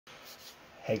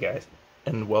Hey guys,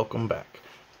 and welcome back.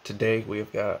 Today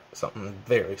we've got something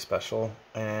very special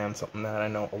and something that I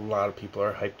know a lot of people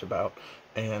are hyped about.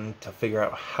 And to figure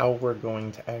out how we're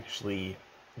going to actually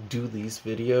do these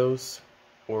videos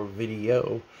or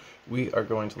video, we are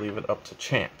going to leave it up to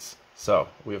chance. So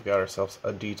we've got ourselves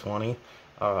a D20.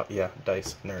 Yeah,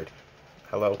 dice nerd.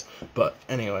 Hello. But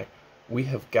anyway, we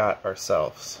have got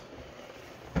ourselves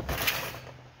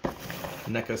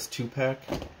NECA's 2-pack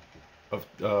of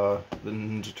the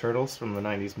Ninja Turtles from the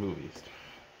 90s movies.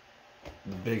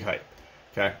 The big hype.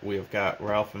 Okay, we have got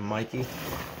Ralph and Mikey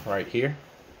right here.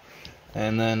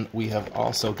 And then we have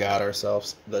also got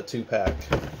ourselves the 2-pack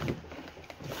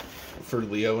for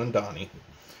Leo and Donnie.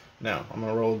 Now, I'm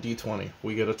going to roll a D20. If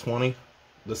we get a 20,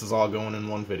 this is all going in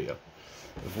one video.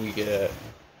 If we get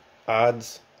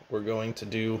odds, we're going to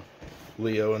do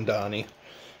Leo and Donnie.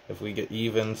 If we get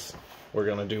evens, we're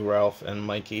going to do Ralph and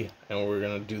Mikey, and we're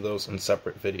going to do those in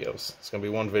separate videos. It's going to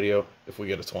be one video if we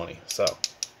get a 20. So,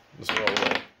 let's roll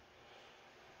it.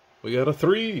 We got a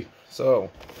 3! So,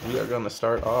 we are going to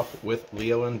start off with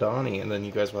Leo and Donnie, and then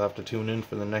you guys will have to tune in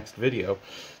for the next video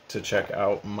to check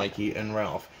out Mikey and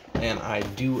Ralph. And I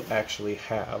do actually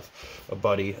have a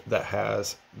buddy that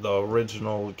has the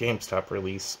original GameStop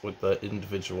release with the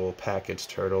individual packaged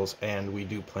turtles, and we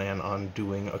do plan on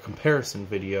doing a comparison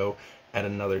video at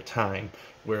another time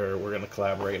where we're going to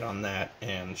collaborate on that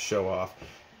and show off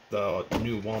the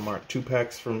new Walmart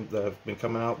 2-packs that have been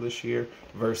coming out this year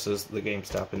versus the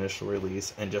GameStop initial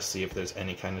release, and just see if there's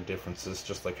any kind of differences,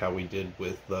 just like how we did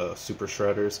with the Super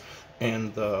Shredders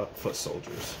and the Foot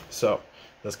Soldiers. So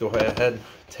let's go ahead,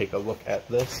 take a look at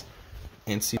this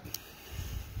and see.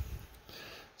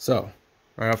 So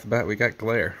right off the bat, we got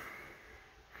glare,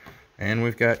 and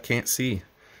we've got can't see.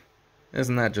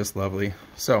 Isn't that just lovely?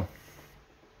 So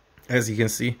as you can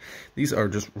see, these are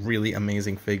just really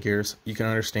amazing figures. You can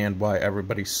understand why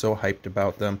everybody's so hyped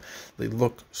about them. They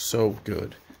look so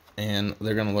good, and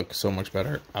they're going to look so much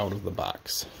better out of the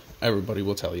box. Everybody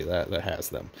will tell you that has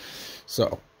them.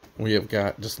 So, we have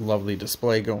got just lovely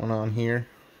display going on here.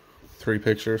 3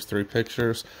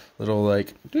 pictures, little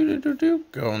like do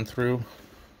going through.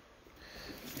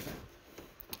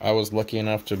 I was lucky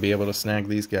enough to be able to snag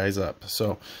these guys up.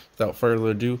 So, without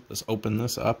further ado, let's open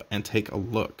this up and take a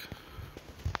look.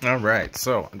 Alright,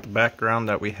 so the background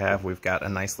that we have, we've got a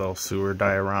nice little sewer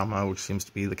diorama, which seems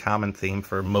to be the common theme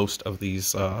for most of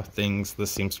these things.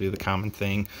 This seems to be the common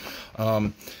thing.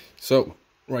 So,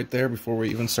 right there, before we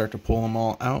even start to pull them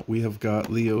all out, we have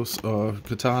got Leo's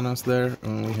katanas there,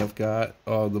 and we have got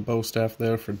the bow staff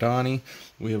there for Donnie.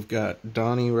 We have got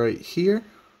Donnie right here.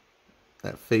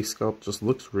 That face sculpt just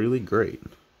looks really great.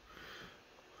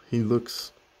 He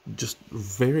looks just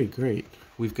very great.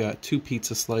 We've got 2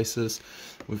 pizza slices.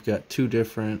 We've got 2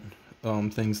 different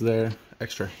things there.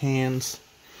 Extra hands.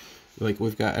 Like,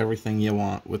 we've got everything you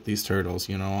want with these turtles,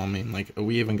 you know? I mean, like,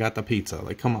 we even got the pizza.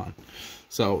 Like, come on.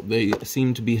 So, they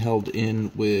seem to be held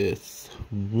in with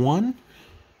 1.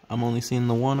 I'm only seeing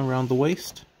the 1 around the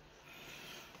waist.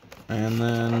 And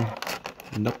then,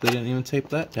 nope, they didn't even tape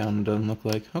that down, it doesn't look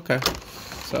like. Okay.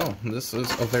 So, this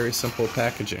is a very simple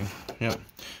packaging. Yep.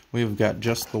 We've got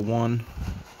just the 1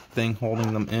 thing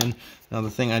holding them in. Now, the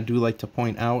thing I do like to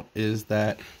point out is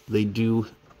that they do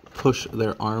push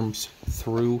their arms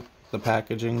through the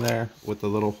packaging there with the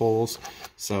little holes.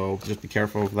 So, just be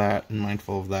careful of that and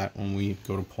mindful of that when we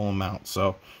go to pull them out.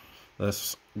 So,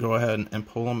 let's go ahead and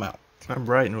pull them out.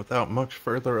 Alright, and without much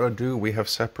further ado, we have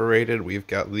separated. We've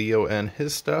got Leo and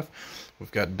his stuff.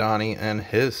 We've got Donnie and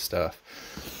his stuff.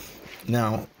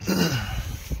 Now,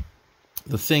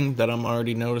 the thing that I'm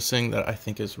already noticing that I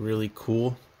think is really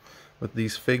cool with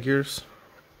these figures,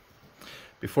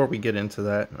 before we get into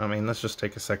that, I mean, let's just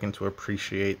take a second to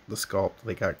appreciate the sculpt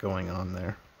they got going on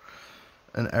there.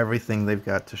 And everything they've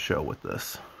got to show with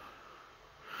this.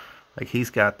 Like,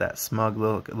 he's got that smug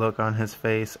look on his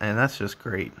face, and that's just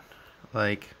great.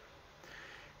 Like,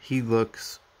 he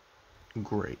looks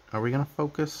great. Are we going to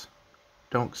focus?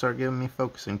 Don't start giving me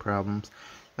focusing problems.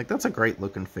 Like, that's a great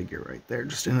looking figure right there,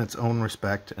 just in its own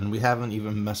respect, and we haven't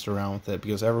even messed around with it,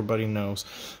 because everybody knows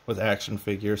with action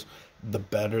figures, the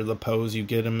better the pose you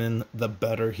get him in, the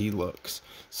better he looks.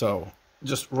 So,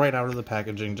 just right out of the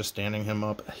packaging, just standing him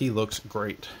up, he looks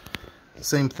great.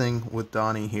 Same thing with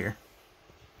Donnie here.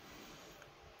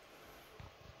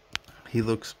 He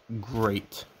looks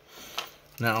great.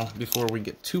 Now, before we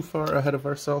get too far ahead of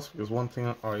ourselves, because one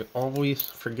thing I always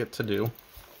forget to do,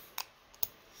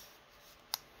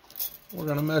 we're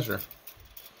going to measure.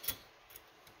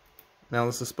 Now,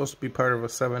 this is supposed to be part of a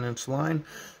 7-inch line,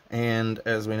 And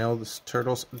as we know, the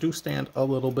turtles do stand a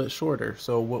little bit shorter.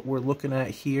 So what we're looking at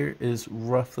here is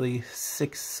roughly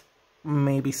 6,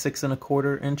 maybe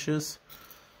 6¼ inches.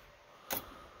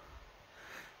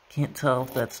 Can't tell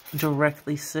if that's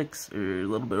directly 6 or a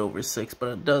little bit over 6, but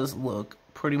it does look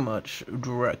pretty much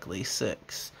directly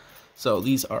 6. So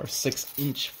these are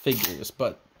 6-inch figures,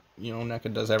 but you know,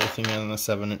 NECA does everything on a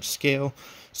 7-inch scale,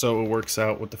 so it works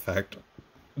out with the fact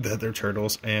that they're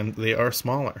turtles and they are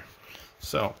smaller.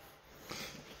 So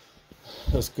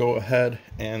let's go ahead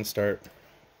and start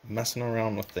messing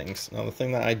around with things. Now the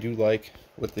thing that I do like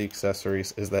with the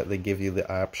accessories is that they give you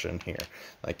the option here.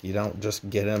 Like, you don't just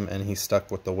get him and he's stuck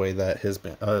with the way that his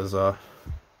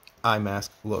eye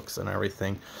mask looks and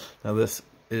everything. Now this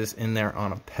is in there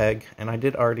on a peg, and I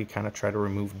did already kind of try to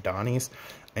remove Donnie's,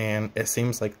 and it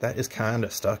seems like that is kind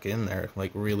of stuck in there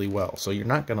like really well. So you're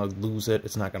not going to lose it.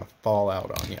 It's not going to fall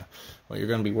out on you. What you're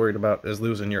going to be worried about is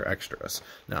losing your extras.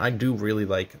 Now I do really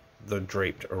like the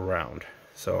draped around,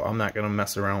 so I'm not going to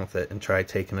mess around with it and try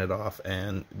taking it off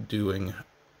and doing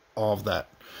all of that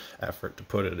effort to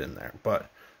put it in there. But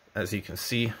as you can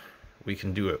see, we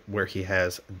can do it where he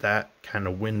has that kind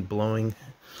of wind blowing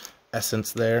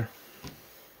essence there.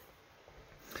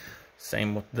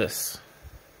 Same with this.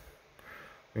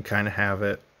 You kind of have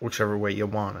it whichever way you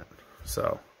want it.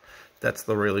 So that's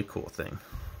the really cool thing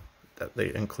that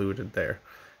they included there.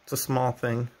 It's a small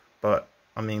thing, but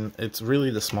I mean, it's really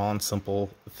the small and simple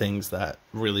things that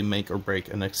really make or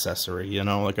break an accessory, you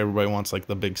know? Like, everybody wants, like,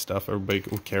 the big stuff. Everybody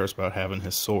cares about having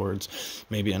his swords,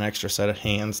 maybe an extra set of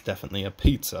hands, definitely a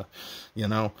pizza, you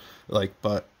know? Like,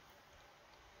 but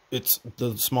it's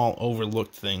the small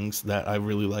overlooked things that I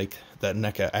really like that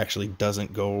NECA actually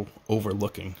doesn't go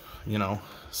overlooking, you know?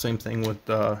 Same thing with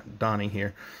Donnie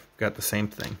here. Got the same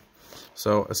thing.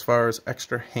 So as far as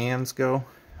extra hands go,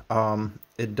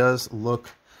 it does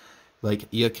look like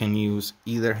you can use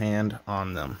either hand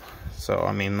on them. So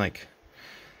I mean, like,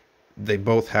 they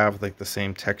both have like the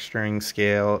same texturing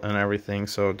scale and everything,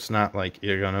 so it's not like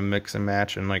you're gonna mix and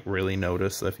match and like really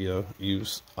notice if you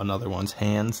use another one's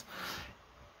hands.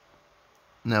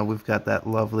 Now we've got that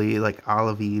lovely like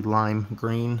olivey lime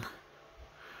green,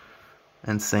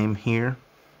 and same here.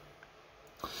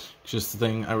 Just the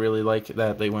thing I really like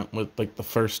that they went with like the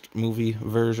first movie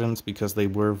versions, because they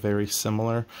were very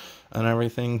similar and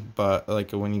everything. But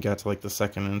like when you got to like the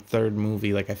second and third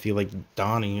movie, like I feel like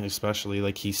Donnie especially,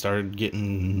 like he started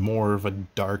getting more of a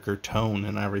darker tone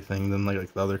and everything than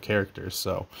like the other characters.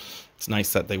 So it's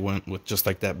nice that they went with just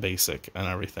like that basic and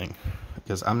everything,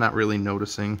 because I'm not really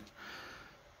noticing,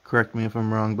 correct me if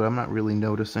I'm wrong, but I'm not really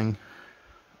noticing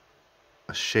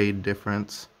a shade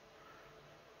difference.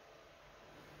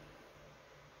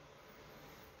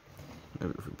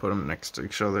 Maybe if we put them next to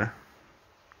each other,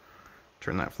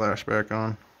 turn that flashback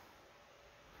on,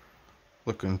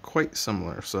 looking quite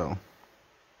similar. So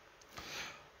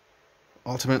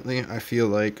ultimately, I feel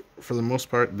like for the most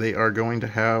part they are going to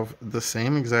have the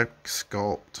same exact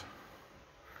sculpt,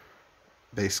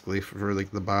 basically, for like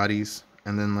the bodies,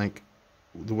 and then like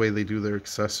the way they do their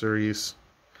accessories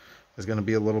is going to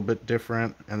be a little bit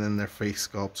different, and then their face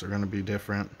sculpts are going to be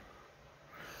different.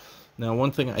 Now,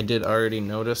 one thing I did already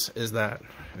notice is that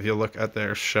if you look at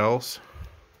their shells,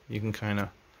 you can kind of,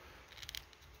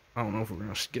 I don't know if we're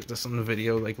going to get this in the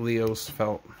video, like Leo's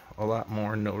felt a lot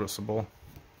more noticeable.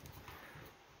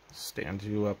 Stand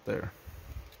you up there.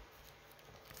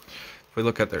 If we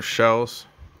look at their shells,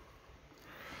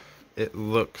 it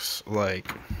looks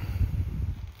like,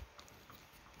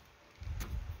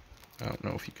 I don't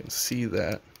know if you can see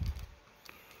that.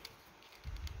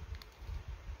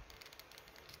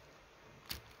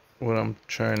 What I'm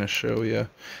trying to show you,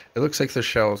 it looks like the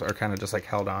shells are kind of just like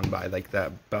held on by like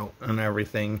that belt and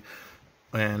everything,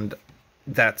 and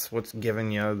that's what's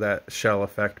giving you that shell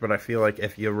effect. But I feel like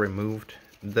if you removed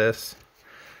this,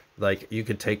 like you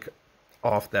could take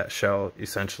off that shell,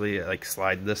 essentially like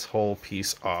slide this whole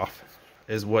piece off,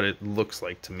 is what it looks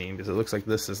like to me, because it looks like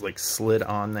this is like slid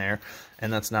on there,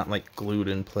 and that's not like glued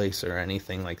in place or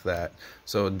anything like that.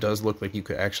 So it does look like you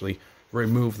could actually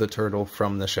remove the turtle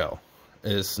from the shell,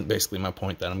 is basically my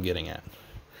point that I'm getting at.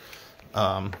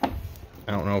 I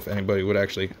don't know if anybody would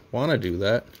actually want to do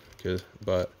that,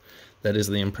 but that is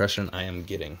the impression I am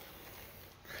getting.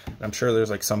 I'm sure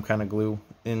there's like some kind of glue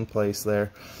in place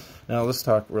there. Now let's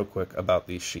talk real quick about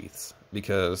these sheaths,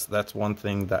 because that's one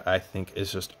thing that I think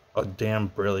is just a damn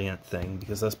brilliant thing.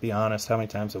 Because let's be honest, how many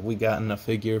times have we gotten a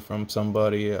figure from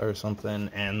somebody or something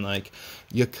and like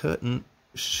you couldn't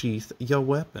sheath your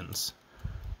weapons?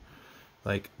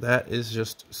 Like, that is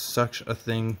just such a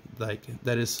thing. Like,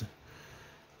 that is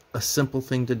a simple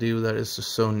thing to do that is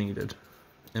just so needed,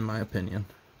 in my opinion.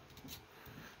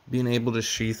 being able to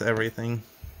sheath everything.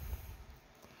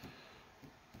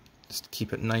 Just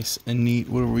keep it nice and neat.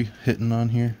 What are we hitting on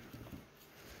here?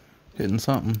 Hitting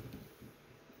something.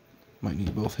 Might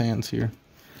need both hands here.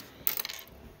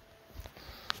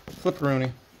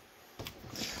 Flip-a-rooney.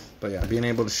 But yeah, being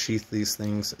able to sheath these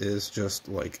things is just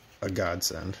like a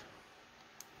godsend.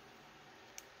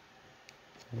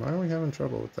 Why are we having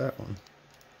trouble with that one?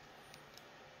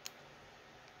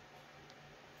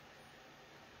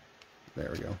 There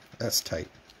we go. That's tight.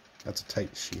 That's a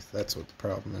tight sheath. That's what the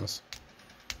problem is.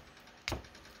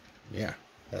 Yeah,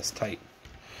 that's tight.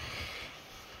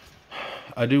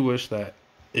 I do wish that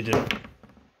it didn't.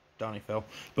 Donnie fell.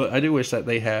 But I do wish that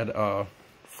they had a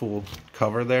full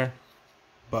cover there.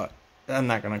 But I'm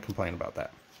not going to complain about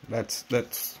that.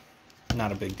 That's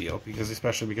not a big deal.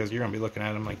 Especially because you're going to be looking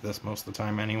at them like this most of the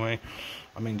time anyway.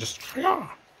 I mean, just... I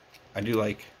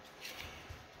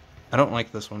don't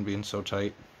like this one being so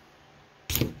tight.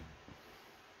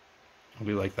 I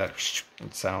do like that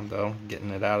sound though. Getting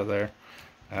it out of there.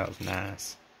 That was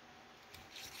nice.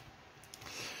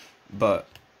 But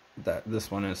this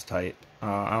one is tight.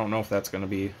 I don't know if that's going to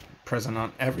be present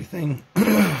on everything.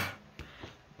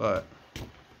 But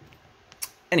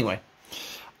anyway,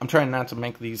 I'm trying not to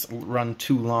make these run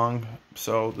too long.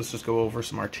 So let's just go over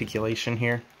some articulation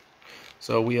here.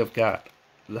 So we have got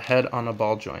the head on a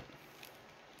ball joint.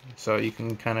 So you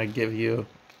can kind of give you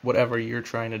whatever you're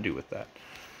trying to do with that.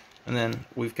 And then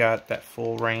we've got that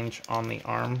full range on the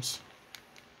arms.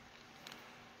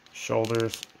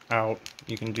 Shoulders out.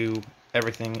 You can do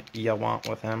everything you want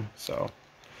with him. So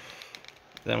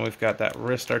then we've got that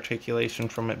wrist articulation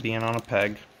from it being on a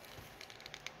peg.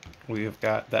 We've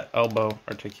got that elbow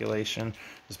articulation.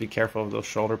 Just be careful of those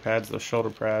shoulder pads. Those shoulder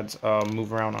pads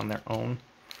move around on their own.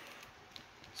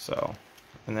 So,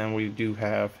 and then we do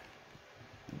have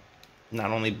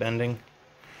not only bending,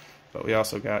 but we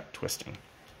also got twisting.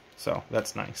 So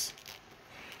that's nice.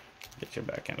 Get your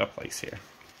back into place here.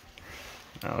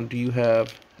 Now, do you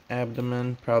have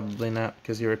abdomen? Probably not,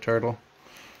 because you're a turtle.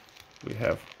 We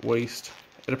have waist.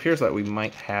 It appears that we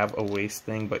might have a waist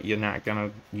thing, but you're not going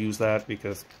to use that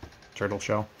because turtle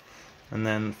shell. And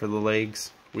then for the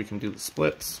legs, we can do the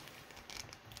splits.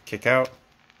 Kick out.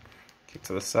 Kick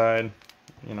to the side.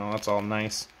 You know, that's all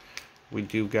nice. We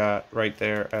do got right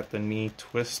there at the knee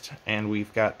twist, and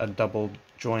we've got a double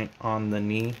joint on the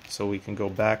knee, so we can go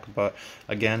back, but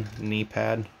again, knee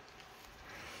pad.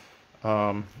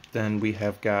 Then we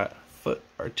have got foot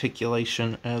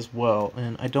articulation as well,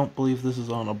 and I don't believe this is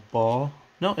on a ball.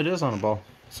 No, it is on a ball,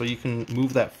 so you can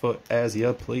move that foot as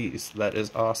you please. That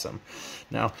is awesome.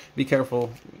 Now, be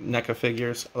careful. NECA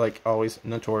figures, like always,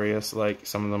 notorious. Like,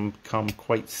 some of them come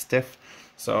quite stiff,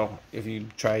 so if you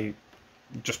try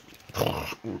just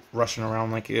rushing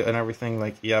around like and everything,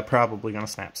 like, yeah, probably gonna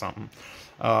snap something.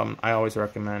 I always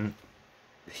recommend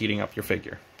heating up your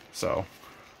figure, so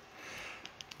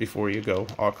before you go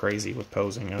all crazy with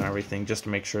posing and everything, just to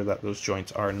make sure that those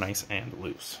joints are nice and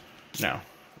loose. Now,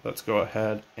 let's go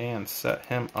ahead and set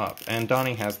him up, and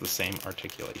Donnie has the same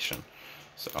articulation,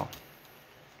 so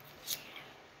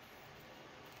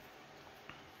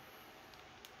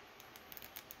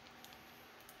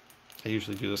I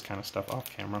usually do this kind of stuff off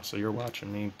camera, so you're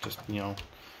watching me just, you know,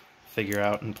 figure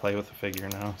out and play with the figure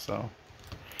now, so.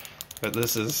 But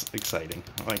this is exciting.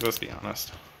 Like, let's be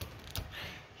honest.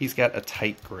 He's got a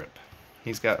tight grip.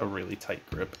 He's got a really tight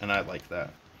grip, and I like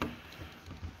that.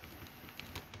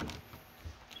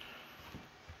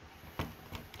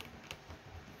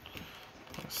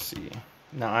 Let's see.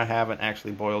 Now, I haven't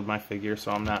actually boiled my figure,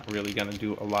 so I'm not really going to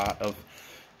do a lot of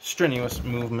strenuous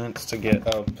movements to get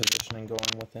a positioning going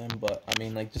with him, but I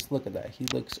mean, like, just look at that. He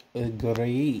looks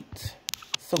great.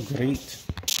 So great.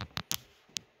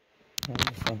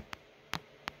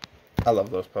 I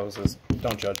love those poses.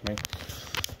 Don't judge me.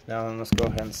 Now then, let's go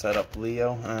ahead and set up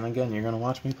Leo, and again, you're going to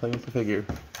watch me play with the figure,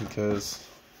 because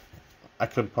I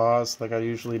could pause like I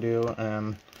usually do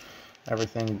and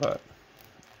everything, but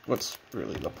what's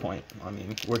really the point? I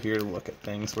mean, we're here to look at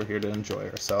things. We're here to enjoy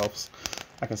ourselves.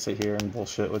 I can sit here and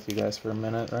bullshit with you guys for a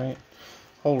minute, right?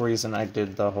 Whole reason I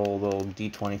did the whole little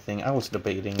D20 thing, I was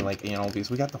debating, like, you know,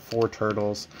 because we got the 4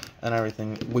 turtles and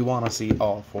everything. We want to see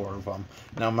all 4 of them.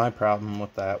 Now, my problem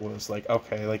with that was, like,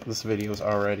 okay, like, this video is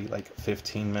already, like,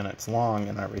 15 minutes long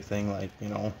and everything. Like, you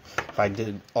know, if I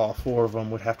did all 4 of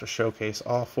them, we'd have to showcase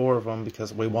all 4 of them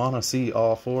because we want to see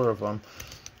all 4 of them.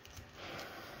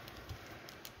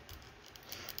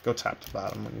 Go top to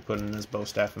bottom when you put in his bow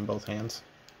staff in both hands.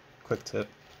 Quick tip.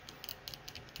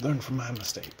 Learn from my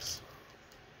mistakes.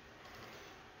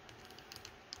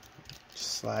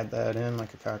 Just slide that in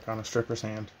like a cock on a stripper's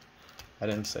hand. I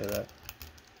didn't say that.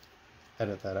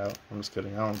 edit that out. I'm just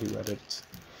kidding. I don't do edits.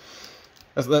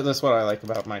 That's what I like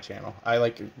about my channel. I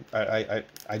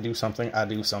do something. I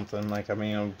do something. Like, I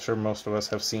mean, I'm sure most of us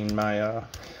have seen my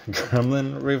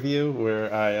Gremlin review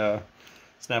where I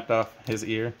snapped off his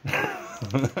ear.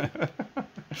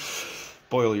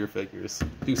 Boil your figures.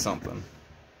 Do something.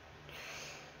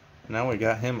 Now we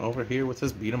got him over here with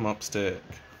his beat 'em up stick.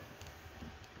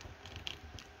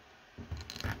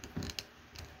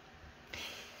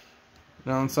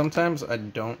 Now, sometimes I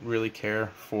don't really care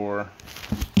for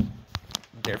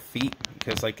their feet,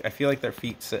 because like I feel like their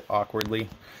feet sit awkwardly,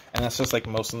 and that's just like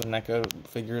most of the NECA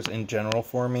figures in general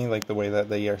for me. Like the way that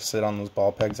they sit on those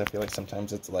ball pegs, I feel like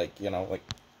sometimes it's like, you know, like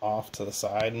off to the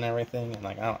side and everything, and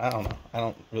like I don't know, I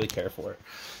don't really care for it.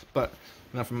 But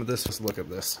now from this, just look at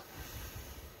this.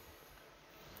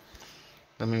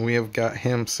 I mean, we have got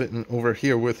him sitting over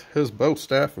here with his bow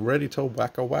staff ready to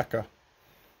wacka wacka.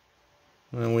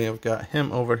 And we have got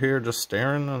him over here just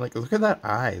staring, like, look at that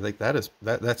eye. Like,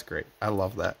 that's great. I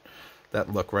love that.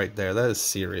 That look right there. That is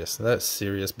serious. That is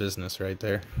serious business right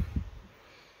there.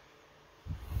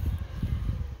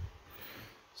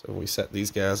 So we set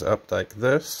these guys up like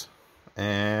this,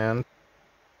 and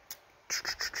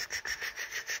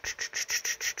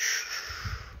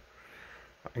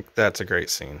like, that's a great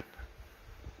scene.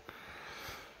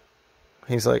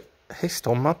 He's like, he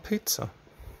stole my pizza.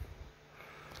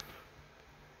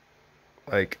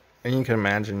 Like, and you can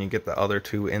imagine you get the other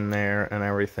two in there and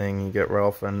everything. You get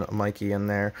Ralph and Mikey in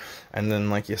there. And then,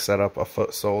 like, you set up a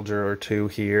foot soldier or two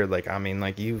here. Like, I mean,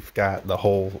 like, you've got the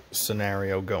whole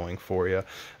scenario going for you.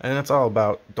 And it's all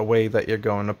about the way that you're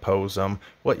going to pose them,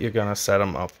 what you're going to set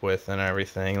them up with and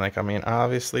everything. Like, I mean,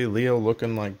 obviously, Leo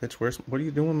looking like, bitch, what are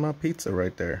you doing with my pizza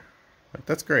right there? Like,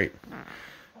 that's great.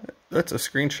 That's a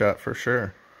screenshot for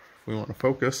sure. If we want to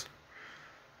focus.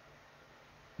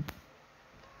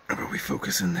 How about we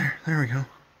focus in there? There we go.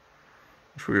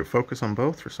 Wish we could focus on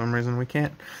both. For some reason we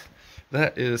can't.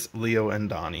 That is Leo and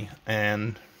Donnie.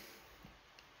 And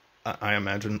I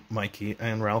imagine Mikey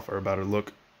and Ralph are about to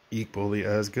look equally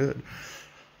as good.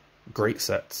 Great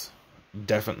sets.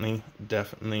 Definitely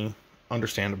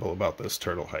understandable about this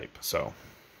turtle hype. So